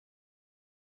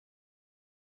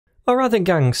Alright then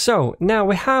gang, so now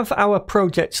we have our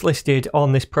projects listed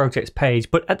on this projects page,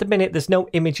 but at the minute there's no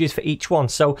images for each one.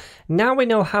 So now we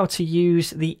know how to use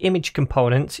the image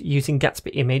component using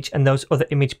Gatsby image and those other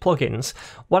image plugins.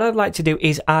 What I'd like to do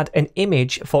is add an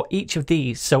image for each of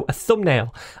these, so a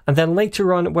thumbnail, and then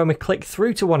later on when we click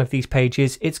through to one of these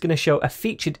pages, it's going to show a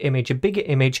featured image, a bigger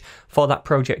image for that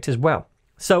project as well.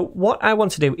 So what I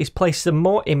want to do is place some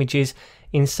more images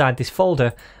inside this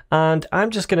folder, and I'm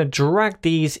just going to drag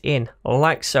these in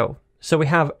like so. So we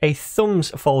have a thumbs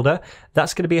folder,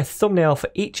 that's going to be a thumbnail for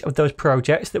each of those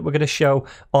projects that we're going to show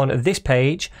on this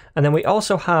page, and then we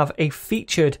also have a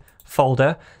featured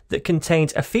folder that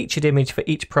contains a featured image for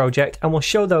each project, and we'll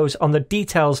show those on the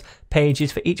details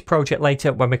pages for each project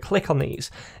later when we click on these.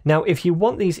 Now if you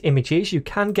want these images, you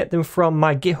can get them from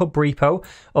my GitHub repo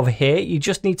over here. You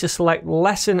just need to select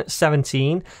lesson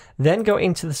 17, then go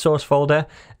into the source folder,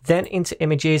 then into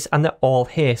images, and they're all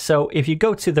here. So if you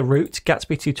go to the root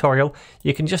Gatsby tutorial,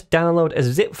 you can just download a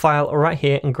zip file right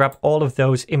here and grab all of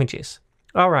those images.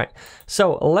 Alright,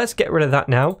 so let's get rid of that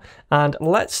now, and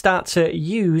let's start to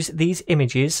use these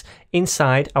images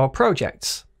inside our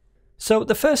projects. So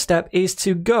the first step is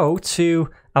to go to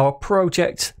our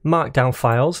project markdown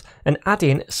files and add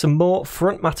in some more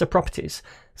front matter properties.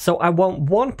 So I want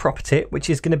one property which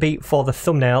is going to be for the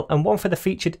thumbnail and one for the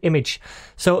featured image.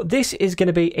 So this is going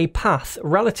to be a path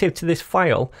relative to this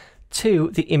file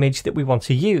to the image that we want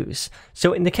to use.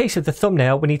 So in the case of the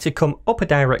thumbnail, we need to come up a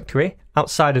directory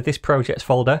outside of this projects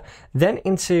folder, then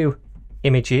into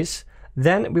images,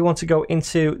 then we want to go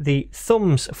into the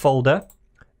thumbs folder,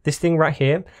 this thing right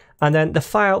here, and then the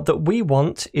file that we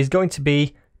want is going to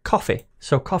be coffee,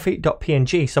 so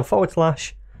coffee.png, so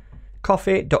 /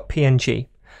 coffee.png.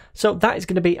 So that is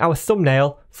going to be our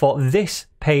thumbnail for this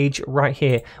page right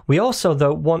here. We also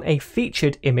though want a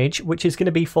featured image, which is going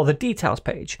to be for the details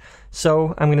page.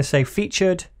 So I'm going to say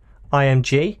featured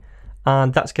img,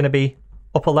 and that's going to be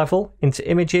upper level into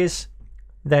images,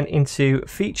 then into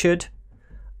featured,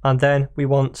 and then we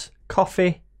want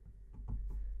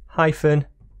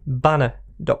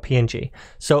coffee-banner.png.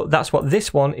 So that's what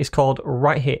this one is called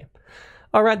right here.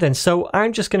 Alright then, so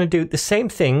I'm just going to do the same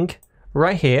thing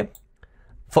right here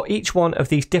for each one of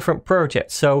these different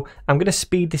projects. So I'm going to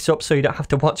speed this up so you don't have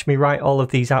to watch me write all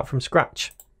of these out from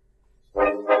scratch.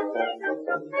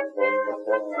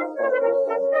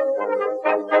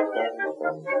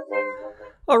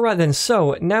 Alright then,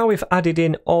 so now we've added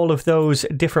in all of those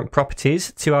different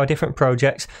properties to our different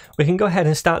projects, we can go ahead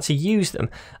and start to use them.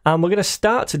 And we're going to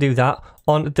start to do that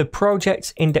on the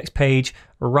projects index page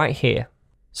right here.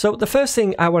 So the first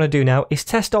thing I want to do now is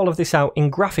test all of this out in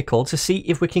graphical to see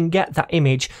if we can get that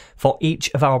image for each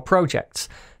of our projects.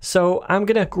 So I'm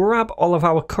going to grab all of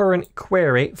our current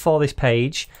query for this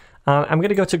page, and I'm going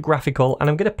to go to graphical and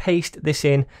I'm going to paste this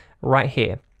in right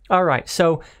here. Alright,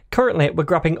 so currently we're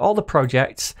grabbing all the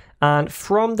projects, and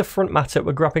from the front matter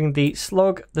we're grabbing the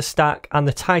slug, the stack, and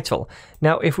the title.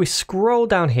 Now if we scroll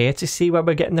down here to see where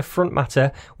we're getting the front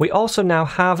matter, we also now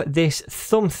have this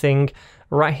thumb thing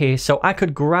right here, so I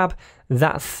could grab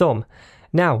that thumb.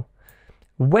 Now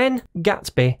when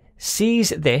Gatsby sees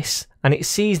this and it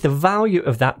sees the value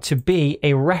of that to be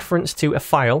a reference to a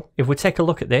file, if we take a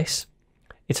look at this,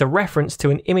 it's a reference to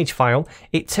an image file,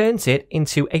 it turns it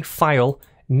into a file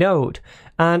node,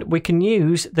 and we can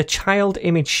use the child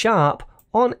image sharp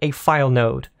on a file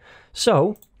node.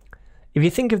 So if you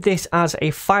think of this as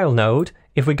a file node,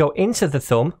 if we go into the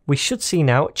thumb, we should see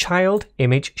now child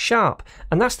image sharp,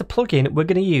 and that's the plugin we're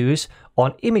going to use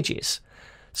on images.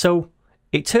 So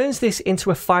it turns this into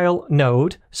a file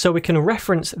node, so we can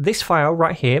reference this file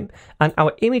right here, and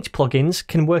our image plugins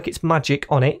can work its magic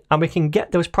on it, and we can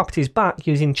get those properties back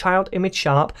using child image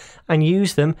sharp and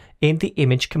use them in the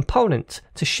image component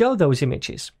to show those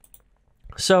images.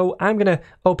 So I'm going to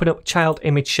open up child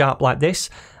image sharp like this,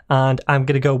 and I'm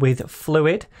going to go with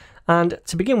fluid. And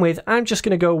to begin with, I'm just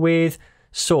going to go with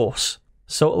source.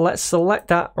 So let's select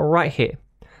that right here.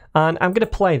 And I'm going to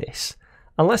play this.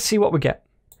 And let's see what we get.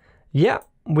 Yeah,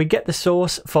 we get the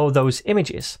source for those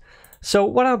images. So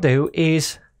what I'll do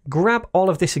is grab all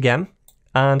of this again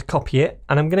and copy it.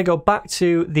 And I'm going to go back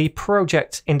to the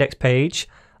project index page.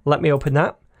 Let me open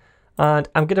that. And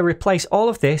I'm going to replace all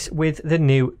of this with the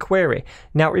new query.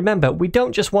 Now remember, we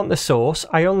don't just want the source.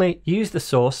 I only use the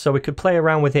source so we could play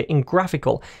around with it in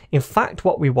graphical. In fact,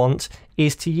 what we want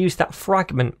is to use that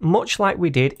fragment, much like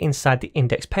we did inside the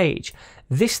index page.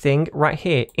 this thing right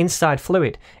here inside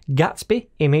Fluid, Gatsby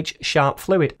Image Sharp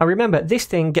Fluid. And remember, this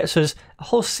thing gets us a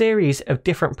whole series of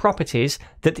different properties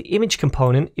that the image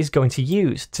component is going to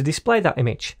use to display that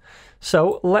image.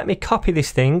 So let me copy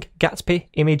this thing, Gatsby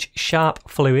Image Sharp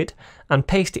Fluid, and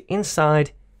paste it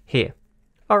inside here.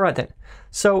 All right then.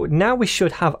 So now we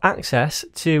should have access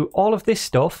to all of this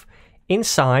stuff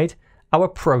inside our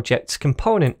project's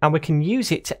component, and we can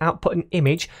use it to output an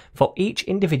image for each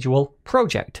individual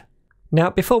project. Now,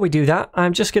 before we do that,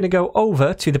 I'm just going to go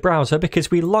over to the browser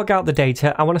because we log out the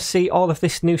data. I want to see all of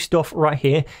this new stuff right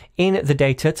here in the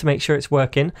data to make sure it's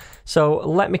working. So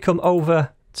let me come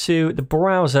over to the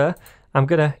browser. I'm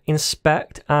going to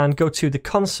inspect and go to the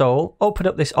console, open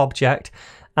up this object,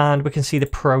 and we can see the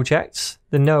projects,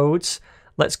 the nodes.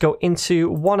 Let's go into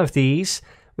one of these.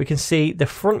 We can see the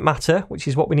front matter, which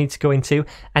is what we need to go into.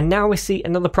 And now we see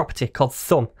another property called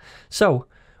thumb. So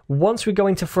once we go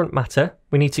into front matter,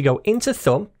 we need to go into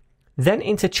thumb, then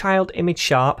into child image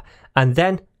sharp, and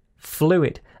then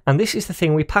fluid. And this is the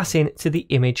thing we pass in to the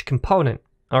image component.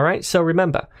 All right, so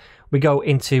remember, we go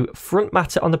into front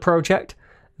matter on the project,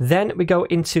 then we go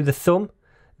into the thumb,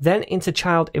 then into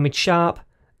child image sharp,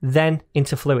 then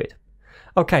into fluid.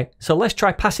 Okay, so let's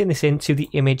try passing this into the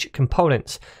image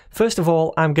components. First of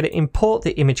all, I'm going to import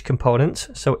the image component.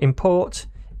 So import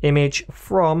image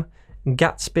from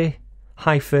Gatsby-image,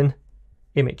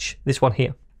 this one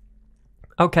here.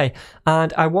 Okay,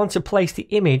 and I want to place the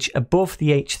image above the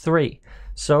H3.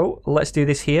 So let's do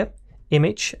this here,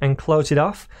 image, and close it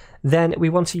off. Then we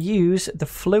want to use the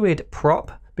fluid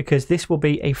prop because this will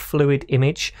be a fluid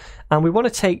image. And we want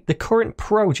to take the current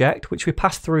project, which we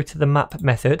pass through to the map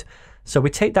method. So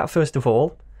we take that first of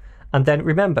all, and then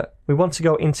remember, we want to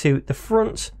go into the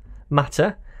front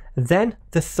matter, then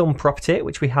the thumb property,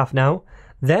 which we have now,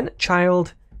 then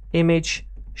child image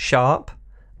sharp,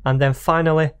 and then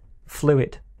finally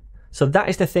fluid. So that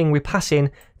is the thing we pass in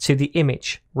to the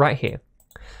image right here.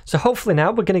 So hopefully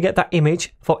now we're going to get that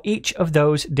image for each of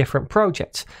those different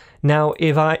projects. Now,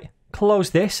 if I close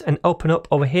this and open up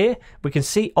over here, we can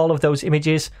see all of those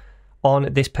images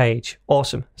on this page.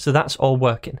 Awesome. So that's all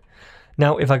working.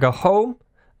 Now, if I go home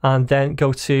and then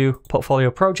go to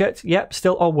portfolio project, yep,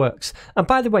 still all works. And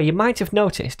by the way, you might have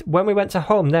noticed when we went to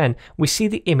home then, we see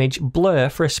the image blur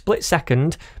for a split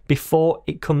second before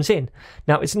it comes in.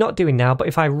 Now, it's not doing now, but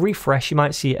if I refresh, you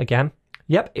might see it again.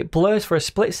 Yep, it blurs for a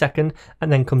split second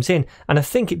and then comes in. And I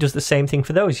think it does the same thing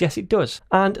for those. Yes, it does.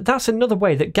 And that's another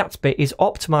way that Gatsby is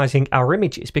optimizing our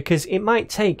images, because it might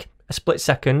take a split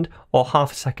second or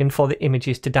half a second for the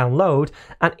images to download,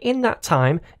 and in that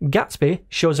time Gatsby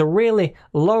shows a really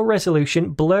low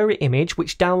resolution blurry image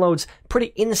which downloads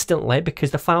pretty instantly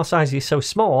because the file size is so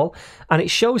small, and it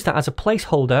shows that as a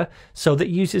placeholder so that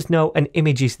users know an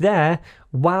image is there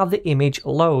while the image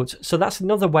loads. So that's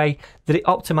another way that it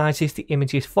optimizes the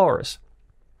images for us.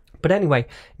 But anyway,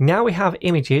 now we have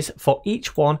images for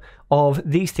each one of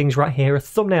these things right here, a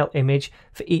thumbnail image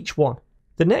for each one.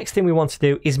 The next thing we want to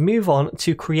do is move on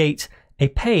to create a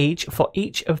page for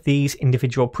each of these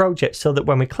individual projects, so that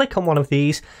when we click on one of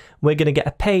these, we're going to get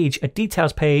a page, a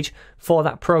details page for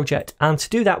that project. And to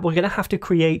do that, we're going to have to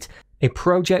create a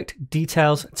project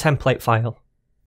details template file.